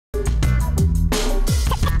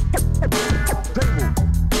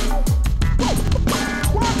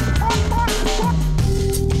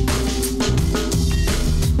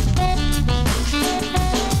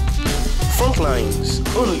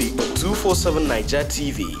247 Niger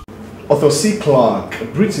TV. Arthur C. Clarke, a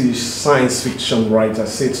British science fiction writer,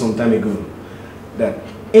 said some time ago that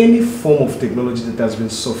any form of technology that has been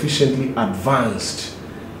sufficiently advanced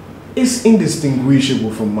is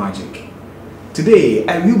indistinguishable from magic. Today,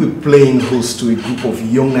 I will be playing host to a group of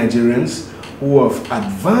young Nigerians who have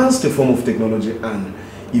advanced a form of technology, and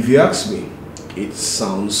if you ask me, it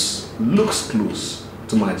looks close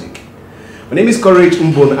to magic. My name is Courage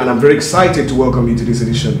Mbon, and I'm very excited to welcome you to this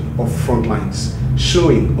edition of Frontlines,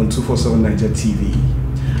 showing on 247 Niger TV.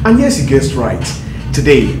 And yes, you guessed right.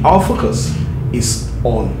 Today, our focus is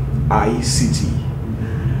on ICT.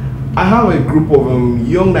 I have a group of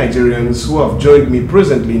young Nigerians who have joined me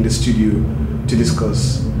presently in the studio to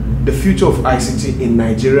discuss the future of ICT in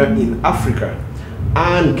Nigeria, in Africa.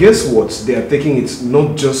 And guess what? They are taking it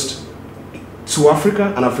not just to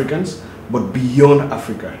Africa and Africans, but beyond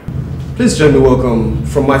Africa. Please join me welcome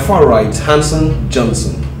from my far right, Hanson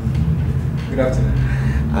Johnson. Good afternoon.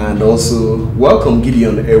 And also welcome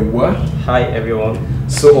Gideon Ewa. Hi everyone.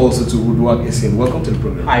 So also to Woodward Esin. Welcome to the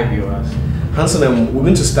program. Hi viewers. Hanson, we're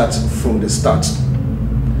going to start from the start.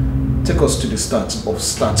 Take us to the start of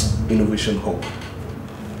Start Innovation Hub.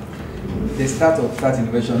 The start of Start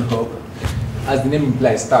Innovation Hub, as the name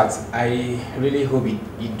implies, start, I really hope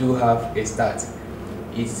it do have a start.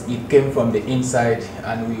 It came from the inside,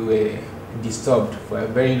 and we were disturbed for a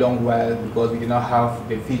very long while because we did not have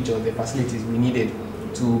the features, the facilities we needed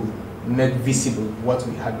to make visible what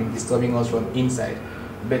we had been disturbing us from inside.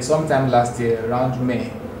 But sometime last year, around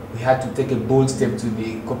May, we had to take a bold step to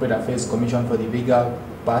the Corporate Affairs Commission for the legal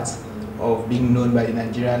part of being known by the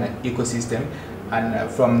Nigerian ecosystem,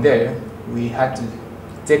 and from there we had to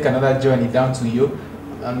take another journey down to you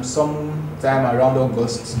sometime around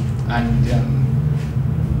August and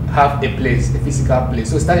have a place, a physical place.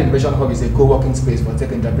 So Start Innovation Hub is a co-working space for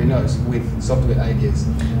tech entrepreneurs with software ideas.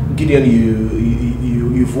 Gideon,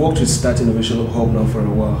 you've worked with Start Innovation Hub now for a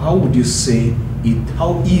while. How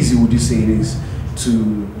easy would you say it is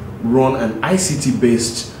to run an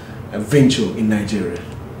ICT-based venture in Nigeria?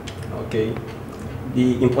 Okay.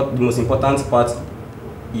 The most important part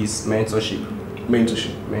is mentorship.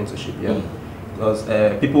 Mentorship, yeah. Because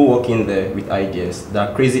people working there with ideas, there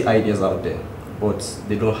are crazy ideas out there, but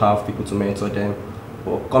they don't have people to mentor them.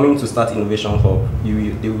 But coming to Start Innovation Hub,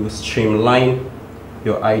 they will streamline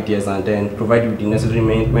your ideas and then provide you with the necessary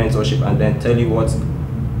mentorship and then tell you what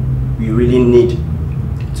you really need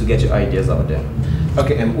to get your ideas out there.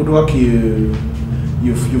 Okay, Udwak,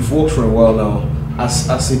 you've worked for a while now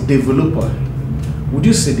as a developer. Would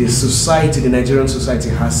you say the Nigerian society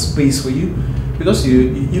has space for you? Because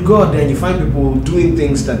you go out there and you find people doing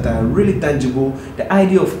things that are really tangible. The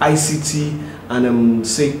idea of ICT and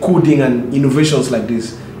say coding and innovations like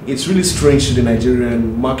this, it's really strange to the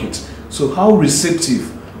Nigerian market. So how receptive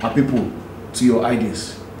are people to your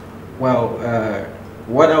ideas? Well,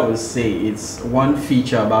 what I would say is one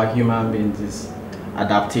feature about human beings is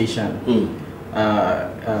adaptation.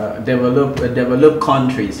 Developed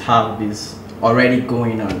countries have this already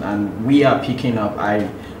going on, and we are picking up.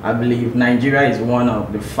 I believe Nigeria is one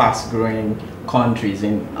of the fast-growing countries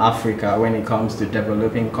in Africa when it comes to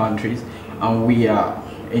developing countries, and we are,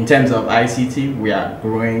 in terms of ICT, we are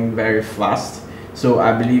growing very fast. So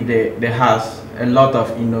I believe there has a lot of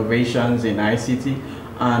innovations in ICT,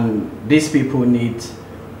 and these people need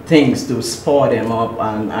things to spur them up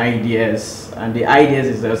and ideas. And the ideas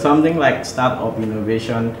is that something like startup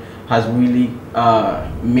innovation has really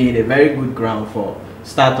made a very good ground for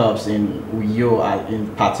startups in Uyo in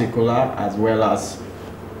particular, as well as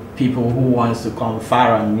people who wants to come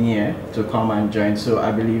far and near to come and join. So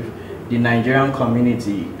I believe the Nigerian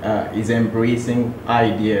community is embracing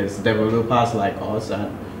ideas, developers like us,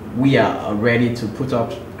 and we are ready to put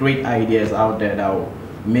up great ideas out there that will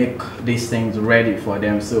make these things ready for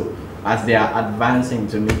them. So as they are advancing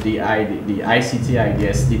to meet the ICT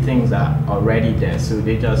ideas, the things are already there, so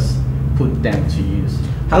they just put them to use.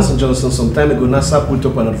 Hanson Johnson, some time ago, NASA put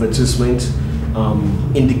up an advertisement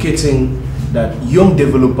indicating that young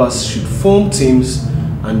developers should form teams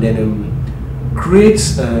and then create,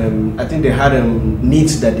 I think they had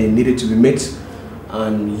needs that they needed to be met,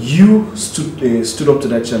 and you stood up to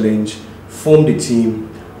that challenge, formed a team,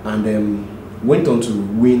 and went on to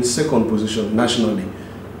win second position nationally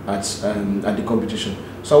at the competition.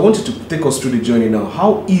 So I want you to take us through the journey now.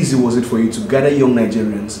 How easy was it for you to gather young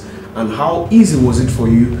Nigerians, and how easy was it for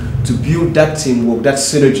you to build that teamwork, that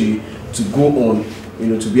synergy, to go on,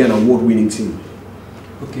 to be an award-winning team?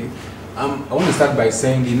 Okay, I want to start by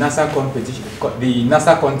saying the NASA competition, the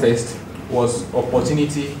NASA contest was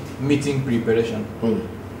opportunity meeting preparation.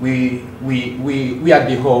 we at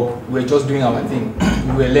the hub, we were just doing our thing.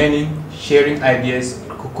 We were learning, sharing ideas,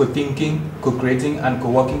 co-thinking, co-creating, and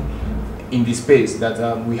co-working in the space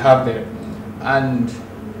that we have there. And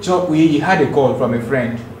so we had a call from a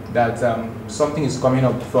friend that something is coming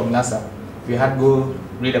up from NASA. We had to go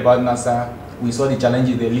read about NASA. We saw the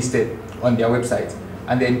challenges they listed on their website,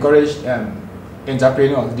 and they encouraged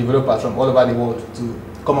entrepreneurs, developers from all over the world to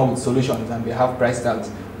come up with solutions, and they have price tags.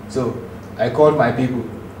 So I called my people.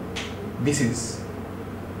 This is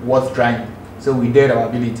worth trying. So we did our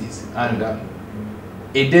abilities, and a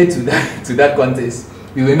day to that contest,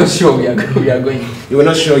 we were not sure we are going. You were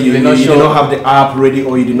not sure. You did not have the app ready,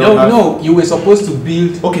 or you did not have... No, you were supposed to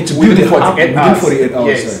build... Okay, to build the app within 48 hours.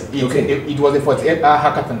 Yes, it was a 48-hour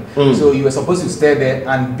hackathon. So you were supposed to stay there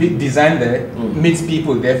and design there, meet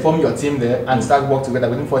people there, form your team there, and start work together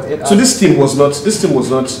within 48 hours. So this team was not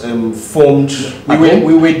formed...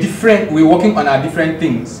 We were different. We were working on our different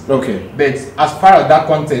things. Okay. But as far as that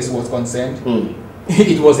contest was concerned,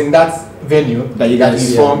 it was in that venue that you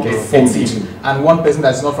guys formed a team, and one person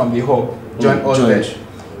that's not from the hub joined us there.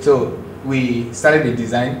 So we started the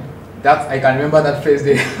design. That I can remember that first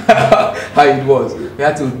day how it was. We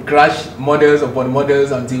had to crash models upon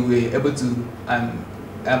models until we were able to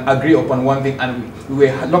agree upon one thing, and we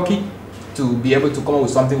were lucky to be able to come up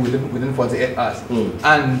with something within 48 hours.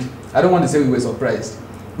 And I don't want to say we were surprised.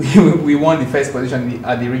 We won the first position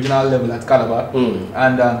at the regional level at Calabar,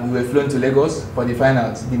 and we were flown to Lagos for the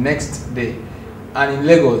finals the next day. And in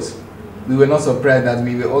Lagos, we were not surprised that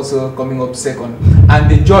we were also coming up second. And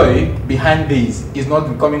the joy behind this is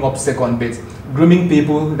not coming up second, but grooming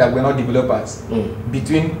people that were not developers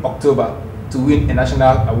between October to win a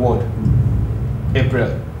national award,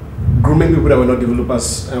 April. Grooming people that were not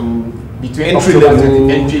developers between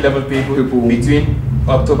entry-level people between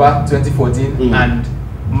October 2014 and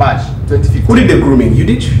March 2015. Who did the grooming? You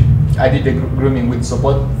did? I did the grooming with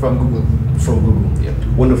support from Google. From Google. Yeah.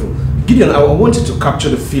 Wonderful. Gideon, I wanted to capture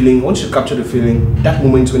the feeling. I want you to capture the feeling that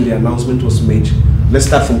moment when the announcement was made. Let's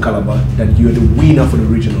start from Calabar, that you're the winner for the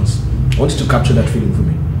regionals. I want you to capture that feeling for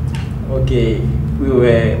me. Okay,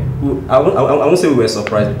 I won't say we were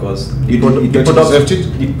surprised, because the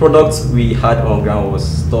product we had on ground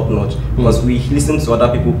was top notch, because we listened to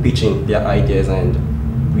other people pitching their ideas, and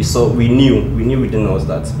we knew within us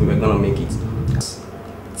that we were gonna make it.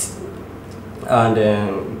 And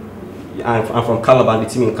I'm from Calabar, the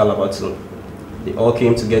team in Calabar too. They all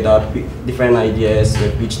came together, different ideas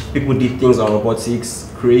were pitched. People did things on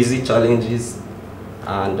robotics, crazy challenges,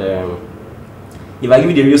 and if I give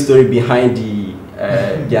you the real story behind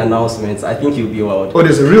the announcements, I think you'll be wowed. Oh,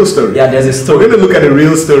 there's a real story? Yeah, there's a story. We're going to look at the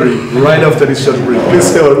real story right after this short break. Please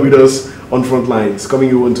stay on with us on Frontlines, coming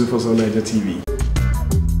you on 247 Niger TV.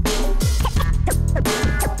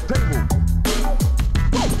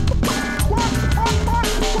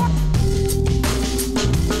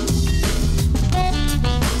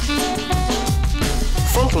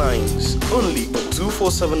 Frontlines, only on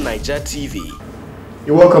 247 Niger TV.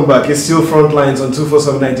 You're welcome back. It's still Frontlines on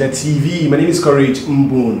 247 Niger TV. My name is Courage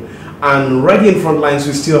Mbon, and right here in Frontlines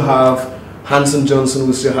we still have Hanson Johnson,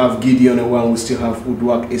 we still have Gideon Ewan, we still have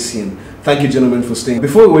Udwak Essien. Thank you, gentlemen, for staying.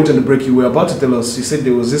 Before we went on the break, you were about to tell us, you said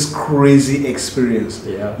there was this crazy experience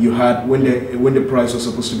you had when the prize was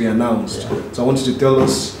supposed to be announced. So I want you to tell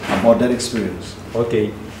us about that experience.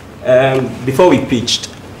 Okay. Before we pitched,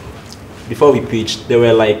 there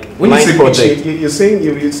were like when 9 projects. You're saying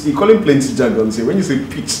you're calling plenty jargon. So when you say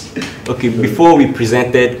pitch, okay, before we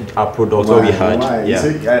presented our product, what we had. Yeah.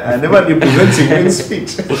 See, I never did presenting when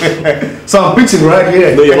speech. So I'm pitching right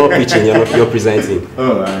here. No, you're not pitching. You're presenting.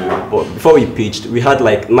 Oh, right. But before we pitched, we had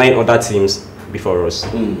like 9 other teams before us.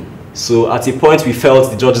 So at a point, we felt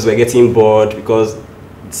the judges were getting bored because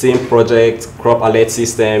same project, crop alert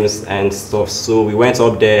systems and stuff. So we went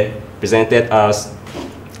up there, presented us.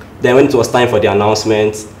 Then when it was time for the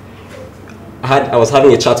announcement, I was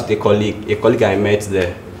having a chat with a colleague I met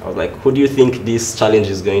there. I was like, who do you think this challenge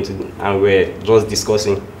is going to do? And we're just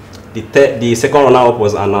discussing. The second runner-up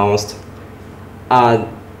was announced. And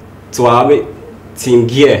to our Team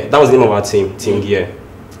Gear, that was the name of our team, Team Gear.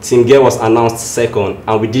 Team Gear was announced second,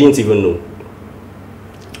 and we didn't even know.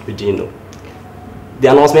 We didn't know.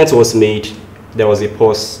 The announcement was made. There was a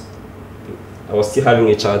pause. I was still having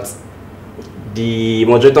a chat. The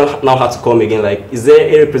moderator now had to come again, like, is there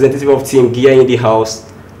a representative of Team Gear in the house?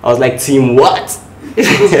 I was like, Team what?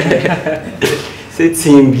 Say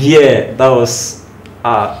Team Gear. That was,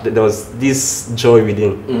 there was this joy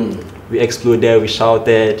within. We exploded, we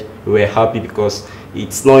shouted, we were happy because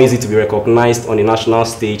it's not easy to be recognized on a national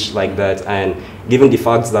stage like that. And given the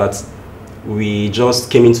fact that we just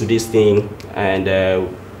came into this thing and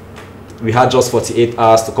we had just 48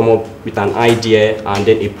 hours to come up with an idea and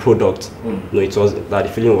then a product. No, it was that the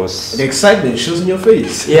feeling was... The excitement shows in your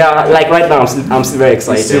face. Yeah, like right now, I'm still very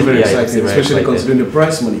excited. It's still very excited, especially considering the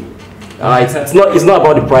prize money. It's not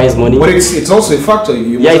about the prize money. But it's also a factor.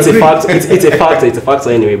 It's a factor. It's a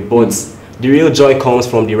factor anyway. But the real joy comes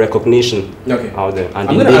from the recognition out there. And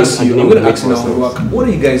I'm going to ask you now, what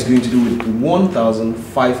are you guys going to do with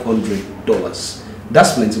 $1,500?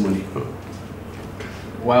 That's plenty of money.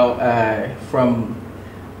 Well,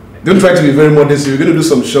 don't try to be very modest. You're going to do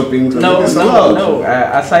some shopping. No.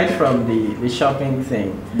 Aside from the shopping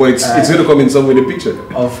thing, but it's going to come in some way in the picture.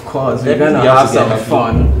 Of course, we're going to have some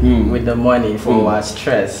fun with the money for our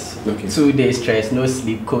stress. 2 days stress, no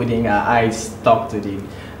sleep, coding, our eyes stuck to the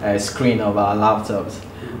screen of our laptops.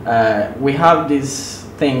 We have this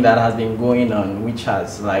thing that has been going on, which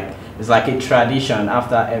has it's like a tradition.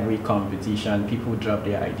 After every competition, people drop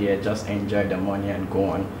their idea, just enjoy the money and go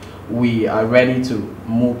on. We are ready to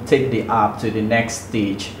take the app to the next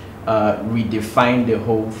stage, redefine the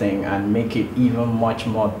whole thing and make it even much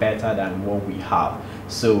more better than what we have.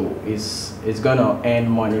 So it's gonna earn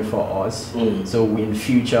money for us. So in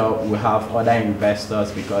future we have other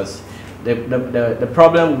investors, because the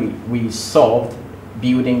problem we solved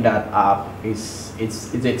building that app it's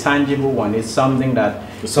a tangible one. It's something that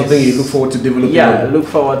you look forward to developing. Yeah, look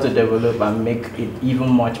forward to develop and make it even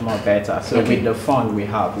much more better. So with the fund we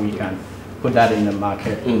have, we can put that in the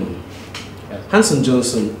market. Yes. Hanson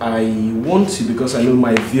Johnson, I want to, because I know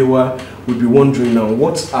my viewer would be wondering now,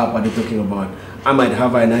 what app are they talking about? I might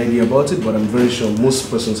have an idea about it, but I'm very sure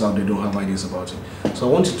most persons out there don't have ideas about it. So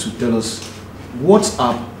I want you to tell us, what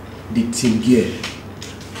app did Team Gear,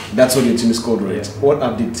 that's what your team is called, right? Yeah. What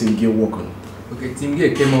app did Team Gear work on? Okay, Team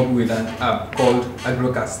Gear came up with an app called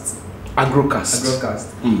Agrocast. Agrocast.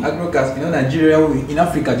 Agrocast, you know, Nigeria, in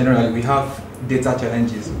Africa generally, we have data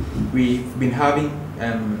challenges. We've been having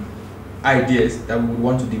ideas that we would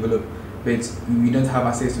want to develop, but we don't have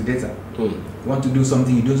access to data. You want to do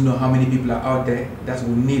something, you don't know how many people are out there that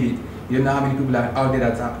will need it. You don't know how many people are out there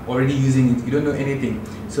that are already using it. You don't know anything.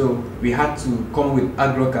 So we had to come with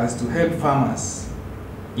Agrocast to help farmers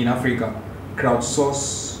in Africa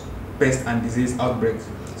crowdsource pest and disease outbreaks.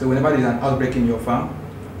 So whenever there's an outbreak in your farm,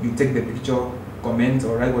 you take the picture, comment,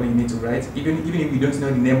 or write what you need to write. Even if you don't know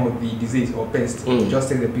the name of the disease or pest, just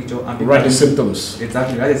take the picture and write the symptoms.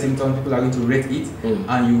 Exactly, write the symptoms. People are going to rate it,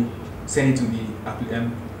 and you send it to the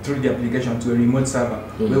through the application to a remote server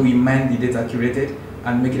where we mine the data curated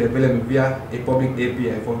and make it available via a public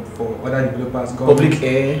API for other developers.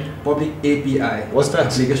 Public API. What's that?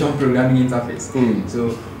 Application programming interface.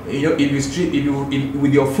 So you know, if you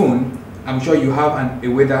with your phone, I'm sure you have a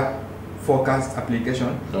weather forecast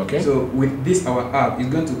application. Okay. So with this, our app is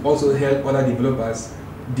going to also help other developers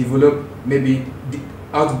develop maybe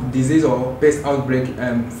disease or pest outbreak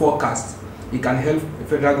forecast. It can help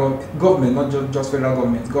federal government, not just federal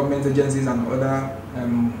government agencies and other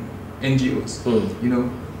NGOs. You know,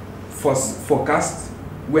 forecast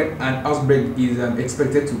when an outbreak is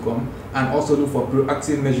expected to come, and also look for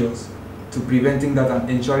proactive measures to preventing that and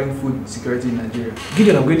ensuring food security in Nigeria.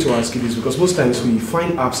 Gideon, I'm going to ask you this because most times we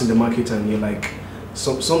find apps in the market and you're like,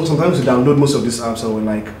 sometimes we download most of these apps and we're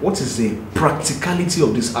like, what is the practicality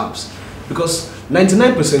of these apps? Because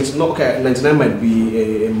 99%, 99 might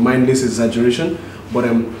be a mindless exaggeration, but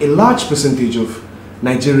a large percentage of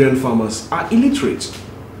Nigerian farmers are illiterate.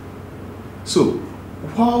 So,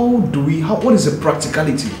 what is the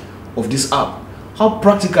practicality of this app? How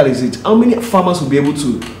practical is it? How many farmers will be able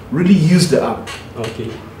to really use the app?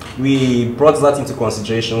 Okay, we brought that into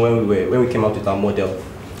consideration when we came out with our model.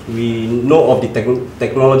 We know of the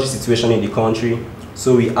technology situation in the country,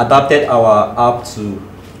 so we adapted our app to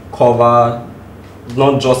cover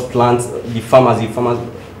not just plants, the farmers,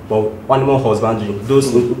 but animal husbandry,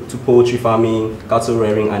 those into poultry farming, cattle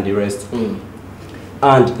rearing, and the rest.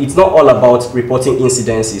 And it's not all about reporting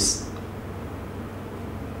incidences.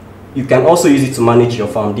 You can also use it to manage your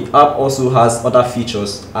farm. The app also has other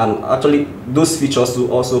features, and actually those features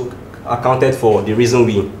also accounted for the reason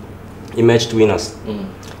we emerged winners.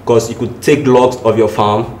 Because you could take logs of your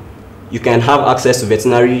farm, you can have access to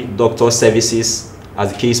veterinary doctor services,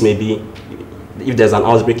 as the case may be, if there's an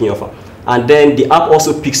outbreak in your farm. And then the app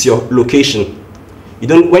also picks your location.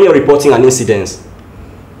 When you're reporting an incident,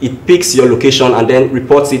 it picks your location and then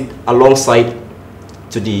reports it alongside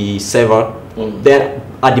to the server. Then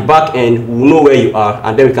at the back end, we'll know where you are,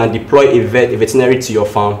 and then we can deploy a veterinary to your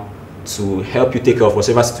farm to help you take care of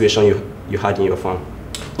whatever situation you had in your farm.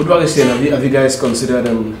 What about this? Have you guys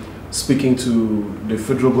considered speaking to the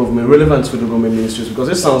federal government, relevant federal government ministries? Because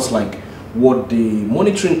it sounds like what the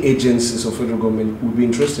monitoring agencies of federal government would be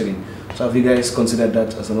interested in. So So have you guys considered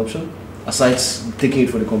that as an option, aside taking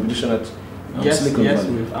it for the competition at Silicon Yes,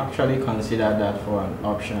 Valley? we've actually considered that for an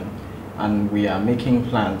option, and we are making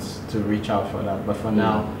plans to reach out for that. But for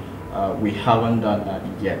now, we haven't done that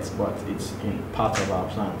yet, but it's in part of our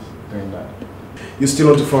plans doing that. You're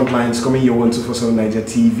still on to Frontlines, coming your 1247 Niger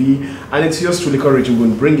TV, and it's yours truly, Courage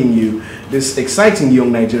Mbon, bringing you this exciting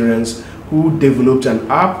young Nigerians who developed an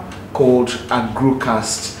app called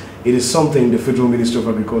AgroCast. It is something the Federal Ministry of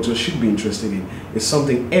Agriculture should be interested in. It's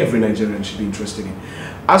something every Nigerian should be interested in.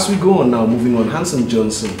 As we go on now, moving on, Hanson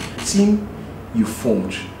Johnson, team you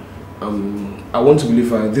formed. I want to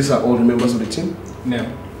believe these are all the members of the team? No.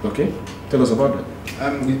 Okay, tell us about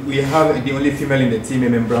that. We have the only female in the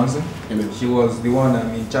team, Bronson. Amen. She was the one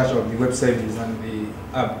in charge of the web service and the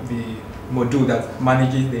app, the module that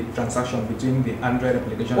manages the transaction between the Android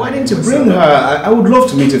application. Why and didn't you the bring server. her? I would love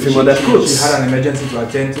to meet a female that could. She had an emergency to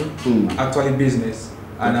attend to, actually business,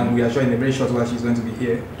 and we are sure in a very short while she's going to be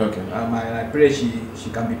here. Okay. And I pray she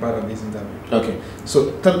can be part of this interview. Okay.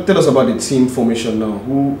 So tell us about the team formation now.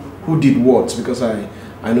 Who did what? Because I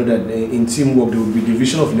know that in teamwork there will be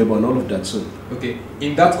division of labor and all of that. So okay,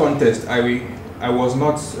 in that contest, I was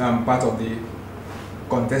not part of the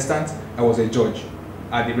contestant. I was a judge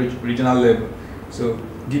at the regional level. So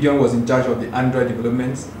Gideon was in charge of the Android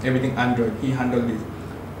development, everything Android. He handled it.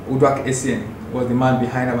 Udwak Essien was the man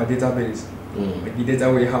behind our database, the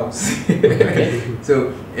data warehouse.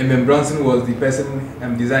 So Bronson was the person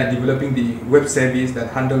developing the web service that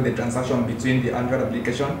handled the transaction between the Android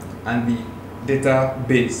application and the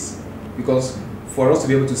database. Because for us to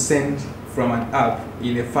be able to send from an app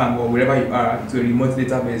in a farm or wherever you are to a remote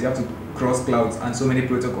database, you have to cross clouds and so many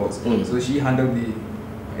protocols. So she handled the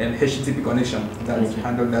HTTP connection that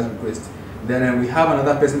handled that request. Then we have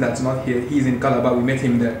another person that's not here. He's in Calabar. We met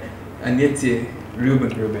him there. And yet Ruben.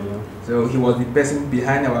 Yeah. So he was the person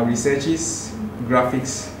behind our researches,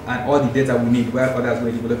 graphics, and all the data we need while others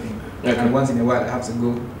were developing. Okay. And once in a while, I have to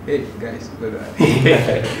go, hey guys, go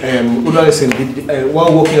there.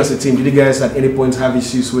 While working as a team, did you guys at any point have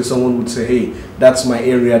issues where someone would say, hey, that's my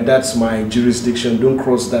area, that's my jurisdiction, don't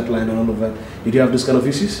cross that line and all of that? Did you have those kind of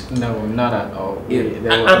issues? No, not at all. Yeah.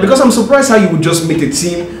 And because I'm surprised how you would just meet a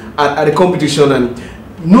team at a competition and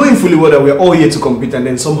knowing fully well that we're all here to compete, and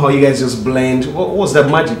then somehow you guys just blend. What was that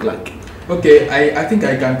magic like? Okay, I think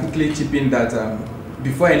I can quickly chip in that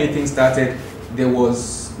before anything started, they were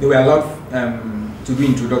allowed to do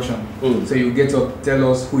introduction. So you get up,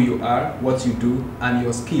 tell us who you are, what you do, and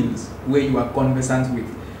your skills, where you are conversant with.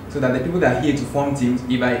 So that the people that are here to form teams,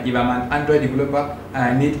 if I'm an Android developer and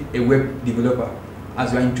I need a web developer,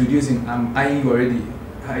 as you're introducing, I'm eyeing you already.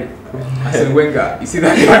 Hi, I said Wenger, you see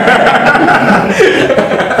that?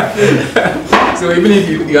 So even if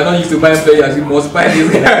you are not used to buying players, you must buy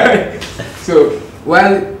this guy. So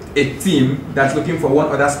while a team that's looking for one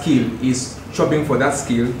other skill is shopping for that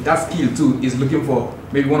skill too is looking for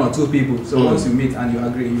maybe one or two people. So once you meet and you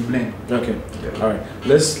agree, you blend. Okay. Yeah. All right.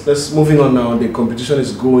 Let's moving on now. The competition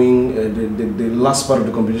is going. The last part of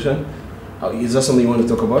the competition. Is that something you want to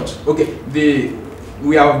talk about? Okay.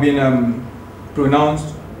 We have been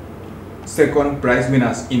pronounced second prize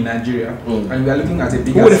winners in Nigeria, and we are looking at a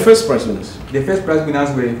bigger. Who were the first prize winners? The first prize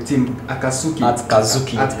winners were Team Akatsuki. At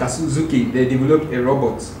Kazuki. At Kazuki, they developed a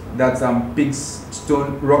robot that picks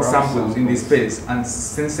rock samples in the space and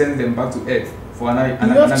sends them back to Earth for an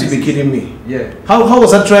analysis. You have to be kidding me. Yeah. How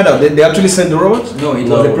was that tried out? They actually sent the robot? No, it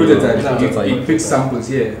was a prototype. It picks samples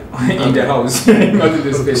here in the house, not in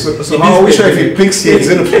the space. So how are we sure if it picks here, it's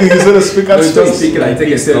going to speak out space? Just pick it and take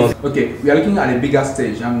a selfie. Okay, we are looking at a bigger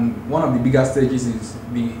stage, and one of the bigger stages is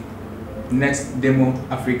the next Demo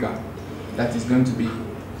Africa that is going to be.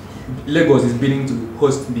 Lagos is bidding to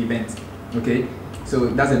host the event. Okay, so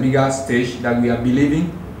that's a bigger stage that we are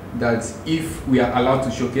believing that if we are allowed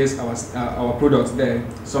to showcase our products there,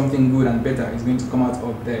 something good and better is going to come out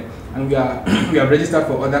of there. And we have registered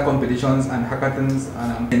for other competitions and hackathons,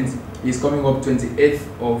 and event is coming up 28th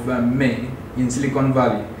of May in Silicon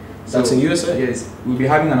Valley. So, that's in USA? Yes, we'll be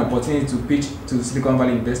having an opportunity to pitch to Silicon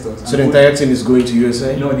Valley investors. So the entire team is going to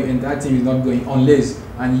USA? No, the entire team is not going unless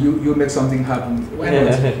you make something happen. Why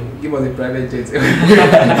not? Give us a private jet.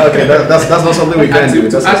 Okay, that's not something we can do.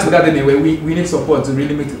 To add to that anyway, we need support to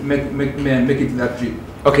really make it to that trip.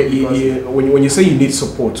 Okay, when you say you need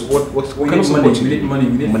support, what kind of support? We need money.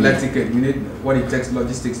 We need flight ticket. We need what it takes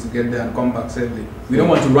logistics to get there and come back safely. We don't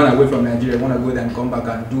want to run away from Nigeria. We want to go there and come back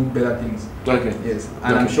and do better things. Okay. Yes,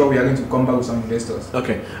 and I'm sure we are going to come back with some investors.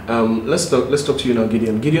 Okay. Let's talk to you now,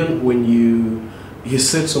 Gideon. Gideon, when you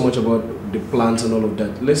said so much about the plans and all of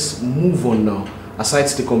that, let's move on now. Aside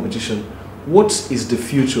the competition, what is the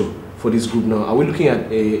future for this group now? Are we looking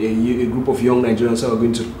at a group of young Nigerians who are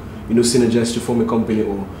going to, synergize to form a company,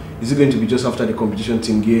 or is it going to be just after the competition,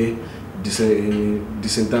 Team Gear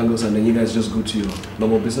disentangles and then you guys just go to your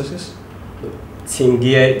normal businesses? Team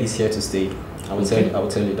Gear is here to stay. I will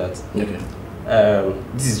tell you that. Okay.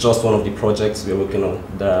 This is just one of the projects we're working on.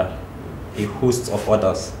 There are a host of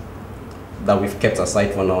others that we've kept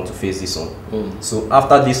aside for now to face this one. So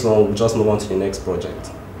after this one, we'll just move on to the next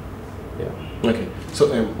project. Yeah. Okay. So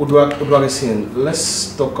Udwagesian,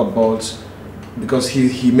 let's talk about, because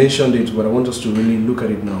he mentioned it, but I want us to really look at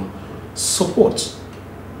it now. Support.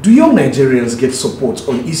 Do young Nigerians get support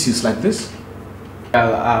on issues like this?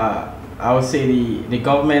 Well, I would say the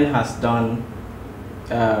government has done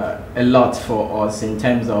a lot for us in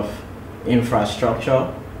terms of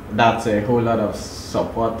infrastructure. That's a whole lot of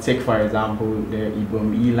support. Take for example the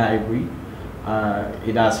Ibom e-library.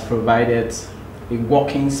 It has provided a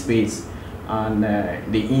working space and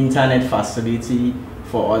the internet facility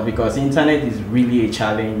for us, because internet is really a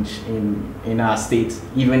challenge in our state,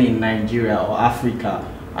 even in Nigeria or Africa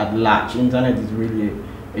at large. Internet is really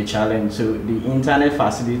a challenge. So the internet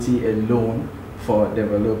facility alone for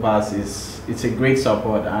developers it's a great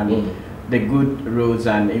support, and the good roads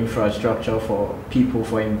and infrastructure for people,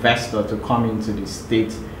 for investors to come into the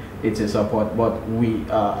state, it's a support. But we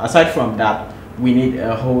aside from that, we need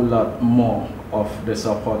a whole lot more of the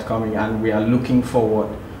support coming, and we are looking forward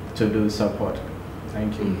to those support.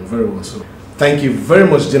 Thank you. Very well. So thank you very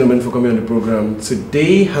much, gentlemen, for coming on the program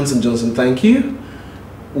today. Hanson Johnson, thank you.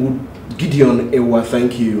 Gideon Ewa,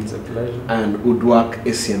 thank you. It's a pleasure. And Udwak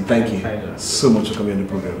Esian, thank you so much for coming on the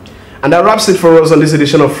program. And that wraps it for us on this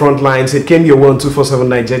edition of Frontlines. It came your way on 247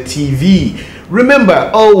 Niger TV. Remember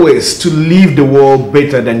always to leave the world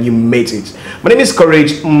better than you made it. My name is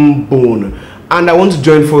Courage Mbon, and I want to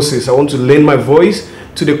join forces. I want to lend my voice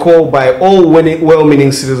to the call by all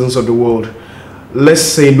well-meaning citizens of the world. Let's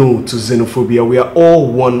say no to xenophobia. We are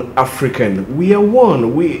all one African. We are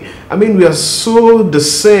one. We are so the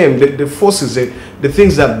same. The forces, the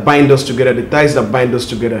things that bind us together, the ties that bind us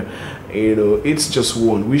together, it's just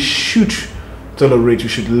one. We should tolerate. We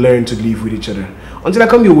should learn to live with each other. Until I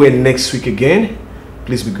come your way next week again,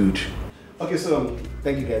 please be good. Okay, so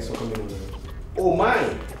thank you guys for coming over. Oh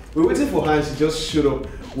my, we're waiting for Hans. She just showed up.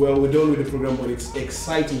 Well, we're done with the program, but it's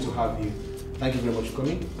exciting to have you. Thank you very much for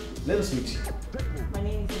coming. Let us meet you. My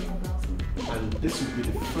name is Nelson. And this will be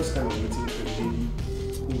the first time I'm meeting a lady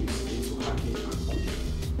who is into hacking and cooking.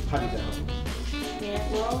 How did that happen?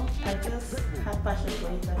 Yeah, well, I just had passion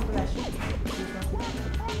for it. I feel I should do something.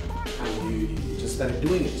 And you just started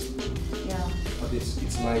doing it. Yeah. But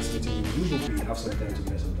it's nice meeting you. We hope we have some time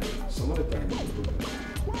together sometime. Some other time in the program.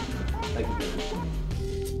 Thank you very much.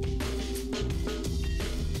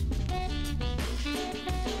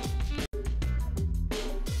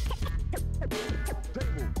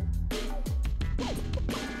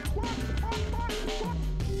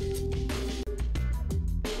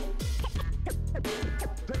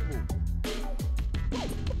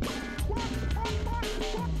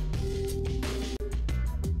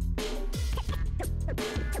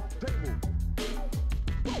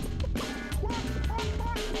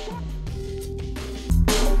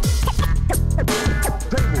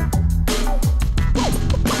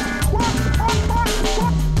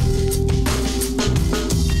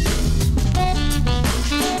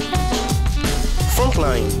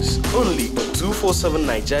 Frontlines, only on 247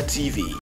 Niger TV.